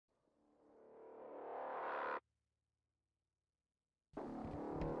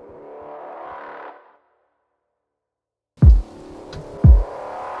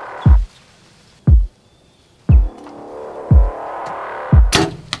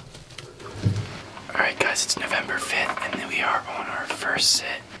guys, it's November 5th, and then we are on our first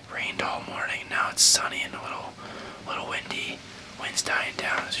sit. Rained all morning, now it's sunny and a little windy. Wind's dying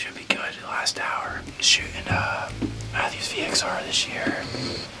down, this should be good the last hour. Shooting Mathews VXR this year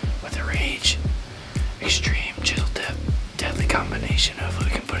with a Rage Extreme Chisel Tip. Deadly combination. Hopefully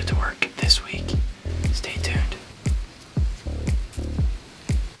we can put it to work this week. Stay tuned.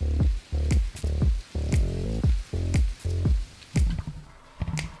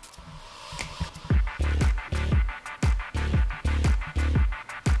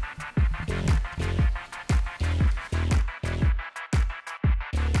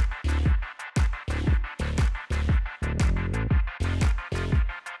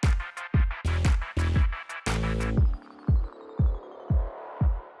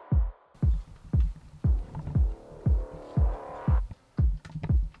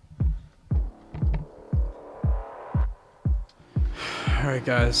 Alright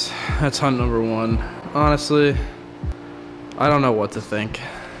guys, that's hunt number one. Honestly, I don't know what to think.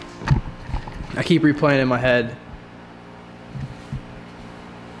 I keep replaying in my head.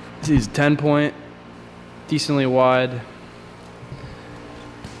 He's 10 point, decently wide.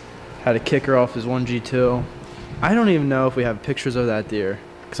 Had a kicker off his 1G2. I don't even know if we have pictures of that deer,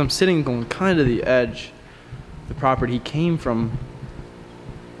 because I'm sitting on kind of the edge of the property. He came from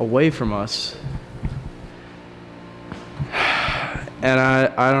away from us. And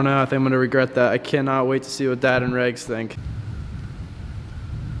I don't know, I think I'm going to regret that. I cannot wait to see what Dad and Regs think.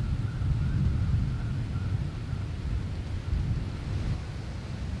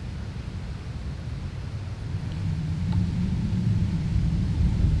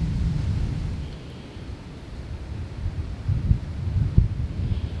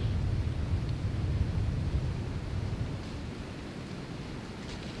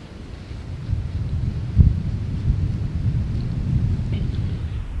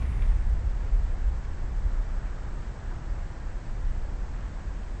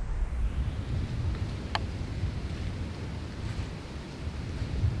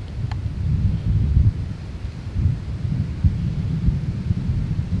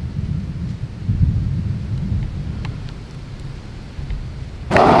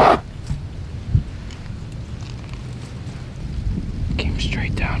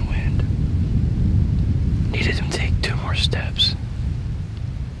 Straight downwind. Needed him to take 2 more steps.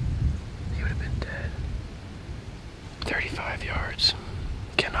 He would have been dead. 35 yards.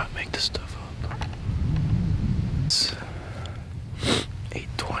 Cannot make this stuff up. It's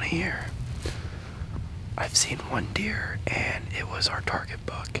 8:20 here. I've seen one deer, and it was our target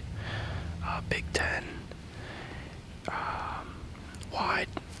buck. Big 10. Wide.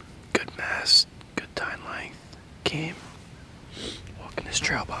 Good mass. Good tine length. Came. Walking this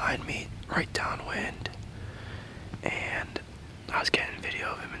trail behind me, right downwind, and I was getting a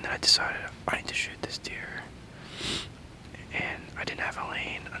video of him, and then I decided I need to shoot this deer, and I didn't have a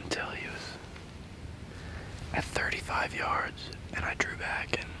lane until he was at 35 yards, and I drew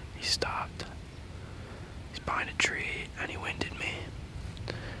back, and he stopped. He's behind a tree, and he winded me,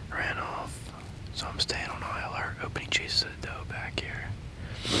 ran off, so I'm staying on high alert, hoping he chases a doe back here.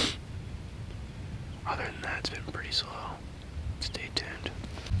 Other than that, it's been pretty slow. Stay tuned.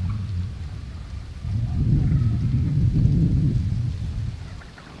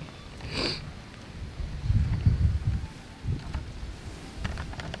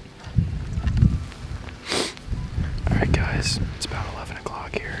 Alright guys, it's about 11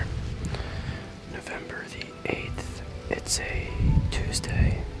 o'clock here. November the 8th. It's a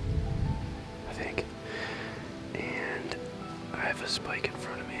Tuesday, I think. And I have a spike in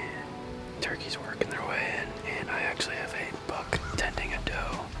front of me. Turkeys working their way in, and I actually have a buck tending a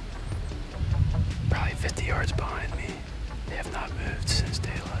doe. Probably 50 yards behind me. They have not moved since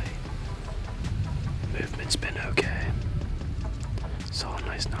daylight. Movement's been okay. Saw a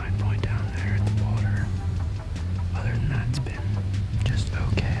nice 9 point down there at the water. Other than that, it's been just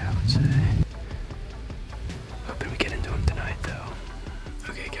okay, I would say. Hoping we get into them tonight, though.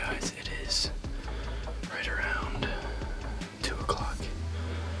 Okay, guys, it is right around 2 o'clock.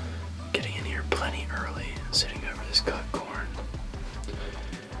 Getting in here plenty early, sitting over this cut corn.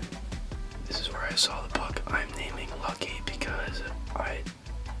 This is where I saw the buck I'm naming Lucky because I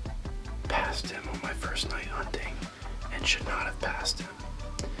passed him on my first night hunting and should not have passed him.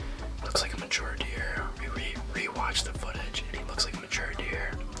 Looks like a mature deer. We re-watched the footage and he looks like a mature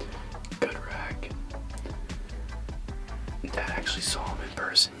deer. Good rack. Dad actually saw him in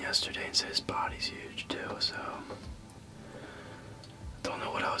person yesterday and said his body's huge too, so don't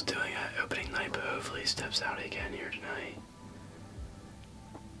know what I was doing at opening night, but hopefully he steps out again here tonight.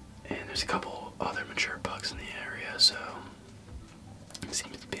 And there's a couple other mature bucks in the area, so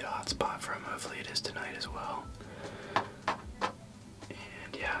seems to be a hot spot for him. Hopefully it is tonight as well.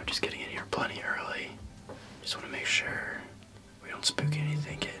 And yeah, I'm just getting in here plenty early. Just want to make sure we don't spook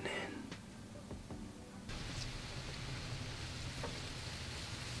anything getting in.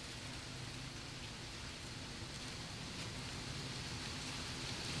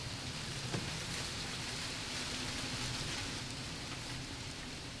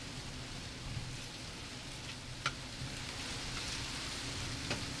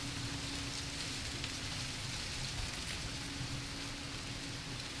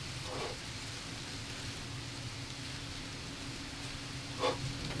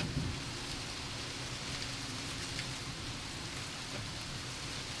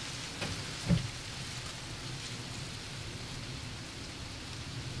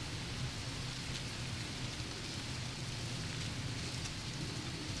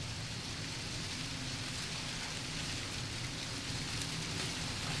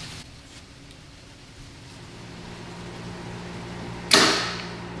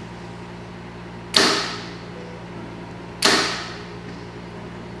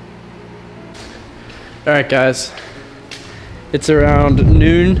 Alright guys, it's around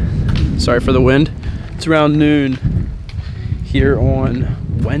noon, sorry for the wind, it's around noon here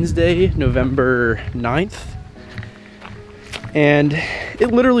on Wednesday, November 9th, and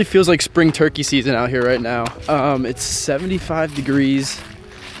it literally feels like spring turkey season out here right now. It's 75 degrees,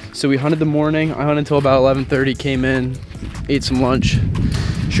 so we hunted the morning. I hunted until about 11:30, came in, ate some lunch,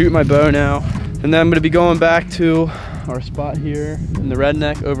 shoot my bow now, and then I'm going to be going back to our spot here in the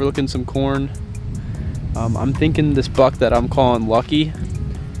redneck overlooking some corn. I'm thinking this buck that I'm calling Lucky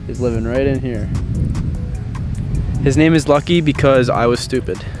is living right in here. His name is Lucky because I was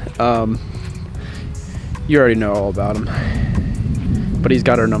stupid. You already know all about him, but he's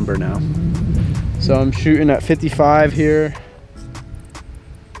got our number now. So I'm shooting at 55 here,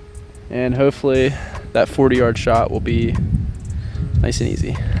 and hopefully that 40-yard shot will be nice and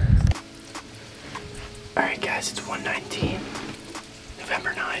easy. Alright guys, it's 1:19,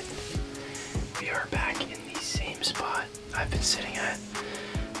 November 9th. We are back in the same spot I've been sitting at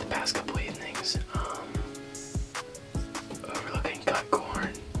the past couple evenings, overlooking cut corn,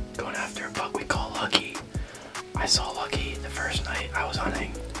 going after a buck we call Lucky. I saw Lucky the first night I was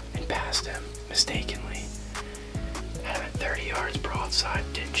hunting and passed him mistakenly. Had him at 30 yards broadside,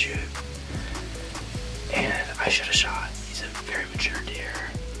 didn't shoot, and I should have shot. He's a very mature deer.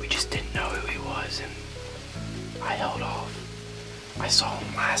 We just didn't know who he was, and I held off. I saw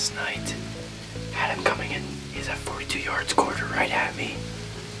him last night. Had him coming in, he's at 42 yards, quarter right at me.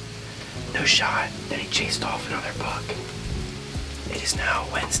 No shot, then he chased off another buck. It is now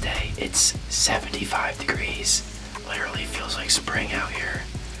Wednesday, it's 75 degrees. Literally feels like spring out here.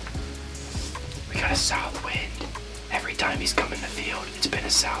 We got a south wind. Every time he's come in the field, it's been a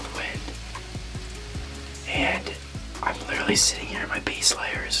south wind. And I'm literally sitting here in my base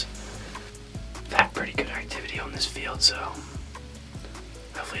layers. I've had pretty good activity on this field, so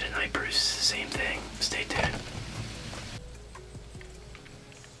hopefully tonight produces the same thing. Stay tuned.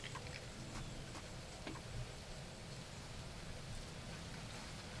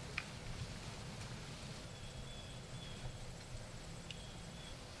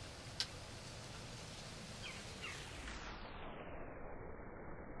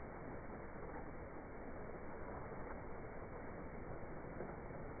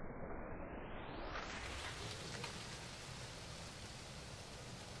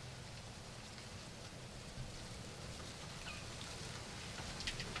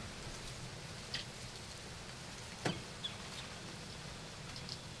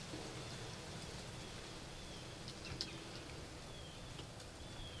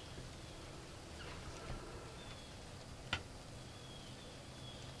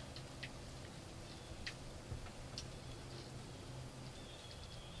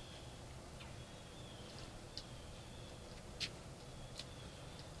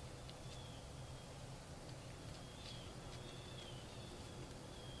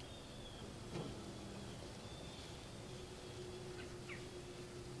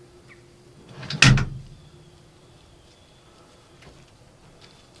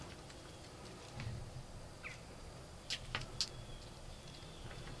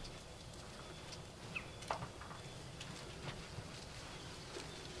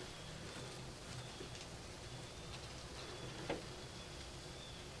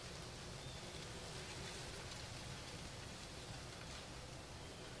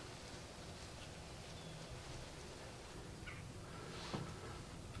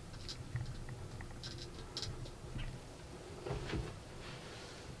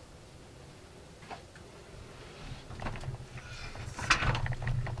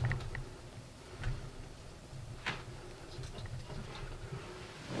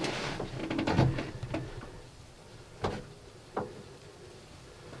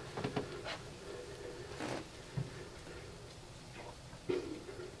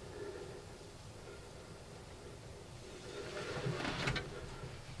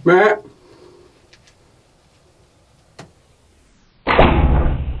 Matt.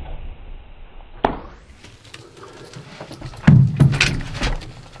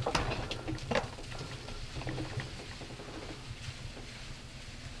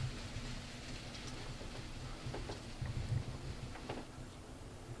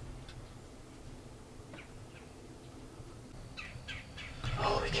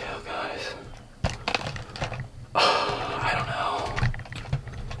 Holy cow, guys. I don't know.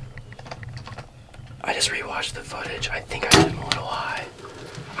 I just rewatched the footage. I think I did a little high.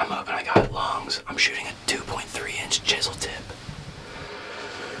 I'm up and I got lungs. I'm shooting a 2.3-inch chisel tip.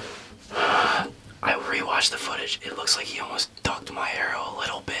 I rewatched the footage. It looks like he almost ducked my arrow a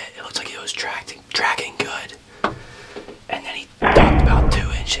little bit. It looks like he was tracking good. And then he ducked about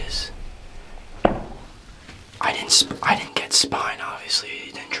 2 inches. I didn't get spine, obviously.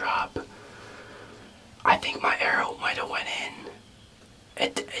 It didn't drop. I think my arrow might have went in.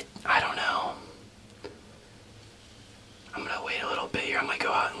 I don't know. I'm gonna wait a little bit here. I'm gonna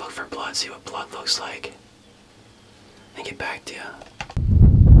go out and look for blood, see what blood looks like, and get back to you.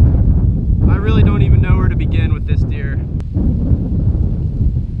 I really don't even know where to begin with this deer.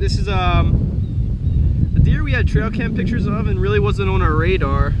 This is a deer we had trail cam pictures of and really wasn't on our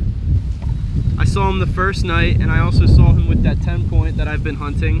radar. I saw him the first night, and I also saw him with that 10-point that I've been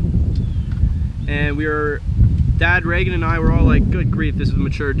hunting. And Dad, Reagan, and I were all like, good grief, this is a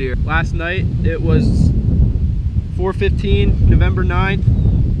mature deer. Last night, it was 4:15, November 9th.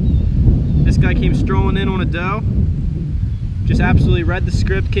 This guy came strolling in on a doe. Just absolutely read the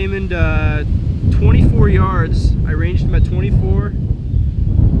script, came into 24 yards. I ranged him at 24,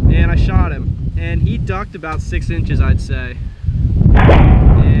 and I shot him. And he ducked about 6 inches, I'd say.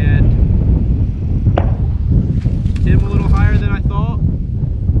 And hit him a little higher than I thought.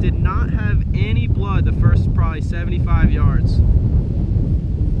 Did not have any blood the first probably 75 yards.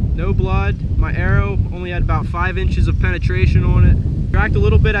 No blood. My arrow only had about 5 inches of penetration on it. Tracked a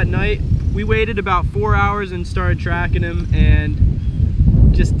little bit at night. We waited about 4 hours and started tracking him,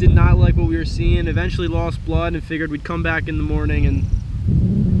 and just did not like what we were seeing. Eventually lost blood and figured we'd come back in the morning. And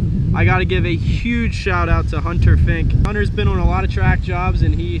I gotta give a huge shout out to Hunter Fink. Hunter's been on a lot of track jobs,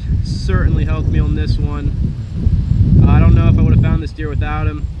 and he certainly helped me on this one. I don't know if I would have found this deer without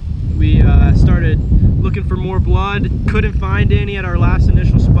him. We started looking for more blood, couldn't find any at our last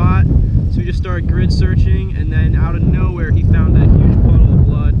initial spot, so we just started grid searching, and then out of nowhere he found a huge puddle of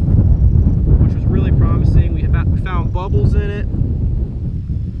blood, which was really promising. We found bubbles in it,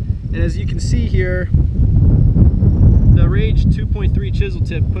 and as you can see here, the Rage 2.3 chisel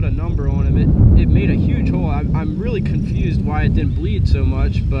tip put a number on him. It made a huge hole. I'm really confused why it didn't bleed so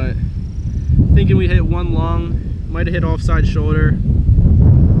much, but thinking we hit one lung. Might have hit offside shoulder,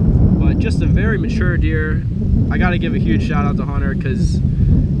 but just a very mature deer. I gotta give a huge shout out to Hunter, because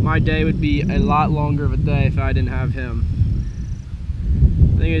my day would be a lot longer of a day if I didn't have him.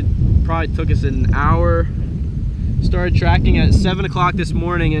 I think it probably took us an hour. Started tracking at 7 o'clock this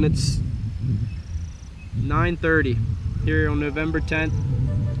morning, and it's 9:30 here on November 10th.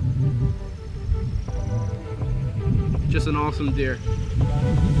 Just an awesome deer.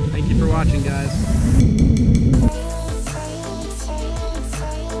 Thank you for watching, guys.